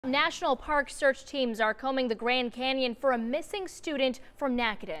National Park search teams are combing the Grand Canyon for a missing student from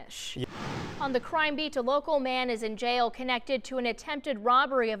Natchitoches. Yeah. On the crime beat, a local man is in jail connected to an attempted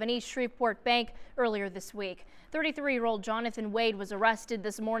robbery of an East Shreveport bank earlier this week. 33-year-old Jonathan Wade was arrested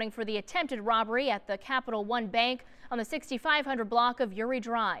this morning for the attempted robbery at the Capital One Bank on the 6500 block of Uri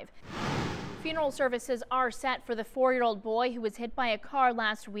Drive. Funeral services are set for the 4-year-old boy who was hit by a car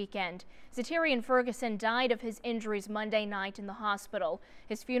last weekend. Zatirian Ferguson died of his injuries Monday night in the hospital.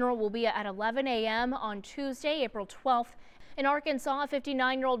 His funeral will be at 11 a.m. on Tuesday, April 12th. In Arkansas, a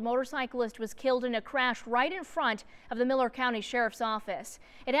 59-year-old motorcyclist was killed in a crash right in front of the Miller County Sheriff's Office.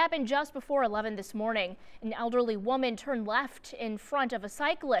 It happened just before 11 this morning. An elderly woman turned left in front of a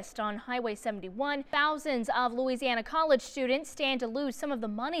cyclist on Highway 71. Thousands of Louisiana college students stand to lose some of the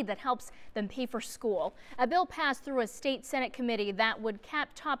money that helps them pay for school. A bill passed through a state Senate committee that would cap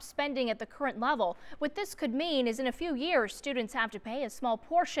top spending at the current level. What this could mean is in a few years, students have to pay a small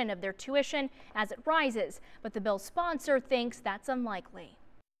portion of their tuition as it rises. But the bill's sponsor thinks that's unlikely.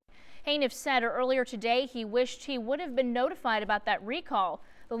 Hainiff said earlier today he wished he would have been notified about that recall.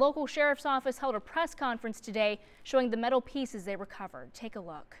 The local sheriff's office held a press conference today showing the metal pieces they recovered. Take a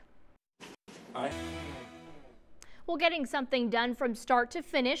look. Well, getting something done from start to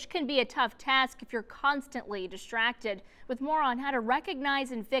finish can be a tough task if you're constantly distracted. With more on how to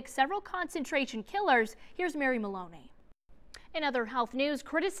recognize and fix several concentration killers, here's Mary Maloney. In other health news,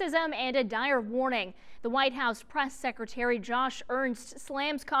 criticism and a dire warning. The White House press secretary Josh Ernst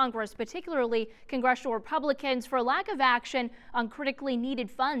slams Congress, particularly congressional Republicans, for lack of action on critically needed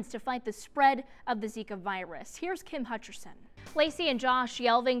funds to fight the spread of the Zika virus. Here's Kim Hutcherson. Lacey and Josh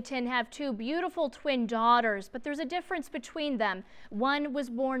Yelvington have two beautiful twin daughters, but there's a difference between them. One was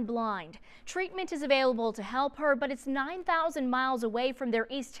born blind. Treatment is available to help her, but it's 9,000 miles away from their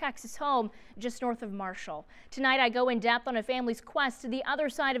East Texas home, just north of Marshall. Tonight, I go in depth on a family's quest to the other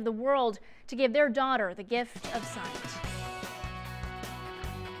side of the world to give their daughter the gift of sight.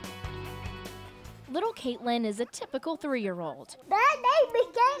 Little Caitlin is a typical 3-year-old. That name is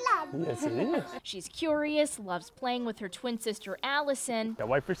Caitlin. Yes, it is. She's curious, loves playing with her twin sister Allison. Gotta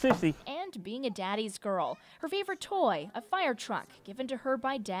wait for Sissy. And being a daddy's girl. Her favorite toy, a fire truck given to her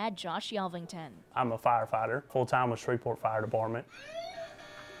by Dad Josh Yelvington. I'm a firefighter, full-time with Shreveport Fire Department.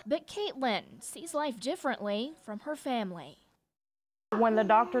 But Caitlin sees life differently from her family. When the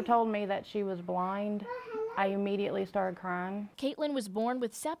doctor told me that she was blind, I immediately started crying. Caitlin was born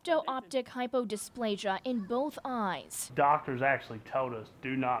with septo-optic hypodysplasia in both eyes. Doctors actually told us,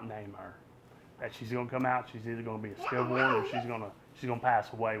 do not name her. That she's gonna come out, she's either gonna be a stillborn or she's gonna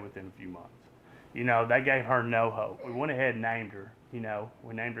pass away within a few months. You know, they gave her no hope. We went ahead and named her, you know.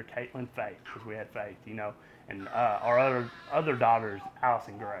 We named her Caitlin Faith because we had faith, you know. And our other daughters,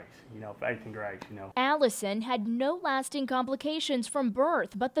 Allison Grace, you know, Faith and Grace, you know. Allison had no lasting complications from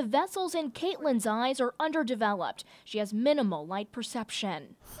birth, but the vessels in Caitlin's eyes are underdeveloped. She has minimal light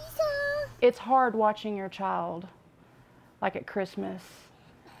perception. It's hard watching your child, like at Christmas,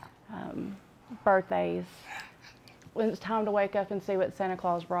 birthdays, when it's time to wake up and see what Santa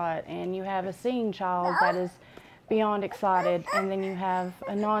Claus brought, and you have a seeing child that is beyond excited, and then you have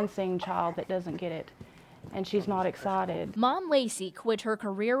a non-seeing child that doesn't get it, and she's not excited. Mom Lacey quit her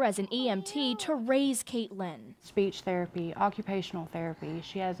career as an EMT to raise Caitlin. Speech therapy, occupational therapy,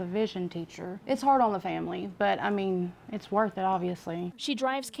 she has a vision teacher. It's hard on the family, but I mean, it's worth it, obviously. She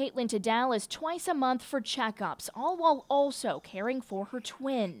drives Caitlin to Dallas twice a month for checkups, all while also caring for her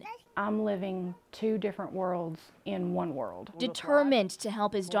twin. I'm living two different worlds in one world. Determined to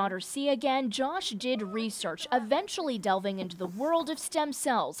help his daughter see again, Josh did research, eventually delving into the world of stem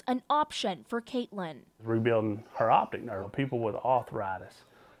cells, an option for Caitlin. Rebuilding her optic nerve. People with arthritis,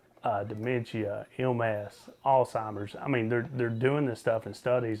 dementia, MS, Alzheimer's. I mean, they're doing this stuff in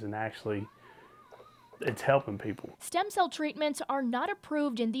studies, and actually it's helping people. Stem cell treatments are not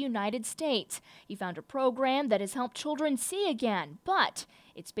approved in the United States. He found a program that has helped children see again, but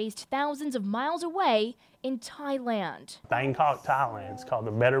it's based thousands of miles away in Thailand. Bangkok, Thailand. It's called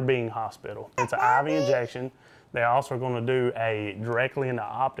the Better Being Hospital. It's an IV injection. They're also going to do a directly in the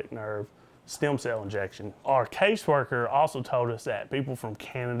optic nerve stem cell injection. Our caseworker also told us that people from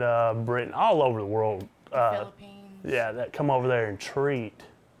Canada, Britain, all over the world, Philippines. Yeah, that come over there and treat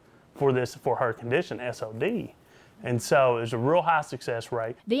for her condition, SOD. And so there's a real high success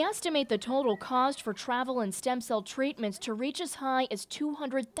rate. They estimate the total cost for travel and stem cell treatments to reach as high as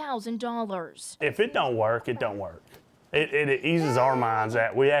 $200,000. If it don't work, it don't work. It eases our minds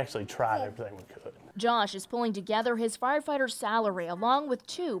that we actually tried everything we could. Josh is pulling together his firefighter salary along with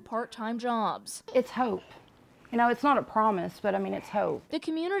 2 part-time jobs. It's hope. You know, it's not a promise, but I mean, it's hope. The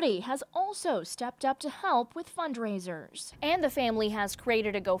community has also stepped up to help with fundraisers. And the family has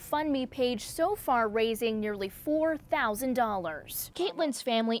created a GoFundMe page, so far raising nearly $4,000. Caitlin's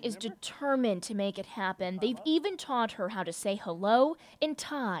family is determined to make it happen. They've even taught her how to say hello in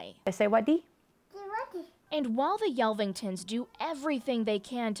Thai. I say wadi. And while the Yelvingtons do everything they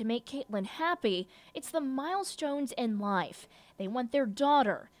can to make Caitlin happy, it's the milestones in life they want their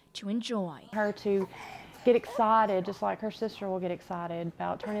daughter to enjoy. Her to get excited, just like her sister will get excited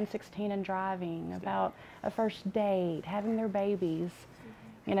about turning 16 and driving, about a first date, having their babies,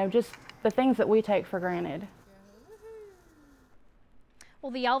 you know, just the things that we take for granted.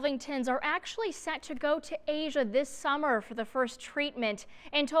 Well, the Yelvingtons are actually set to go to Asia this summer for the first treatment.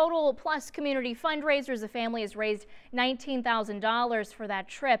 In total, plus community fundraisers, the family has raised $19,000 for that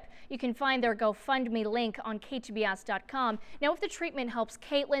trip. You can find their GoFundMe link on KTBS.com. Now, if the treatment helps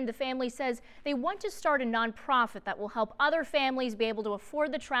Caitlin, the family says they want to start a nonprofit that will help other families be able to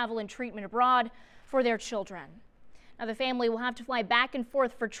afford the travel and treatment abroad for their children. Now, the family will have to fly back and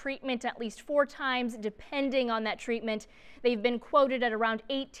forth for treatment at least 4 times, depending on that treatment. They've been quoted at around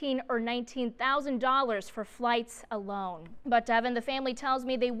 $18,000 or $19,000 for flights alone. But Devin, the family tells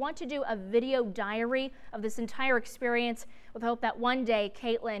me they want to do a video diary of this entire experience with hope that one day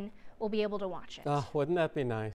Caitlin will be able to watch it. Oh, wouldn't that be nice?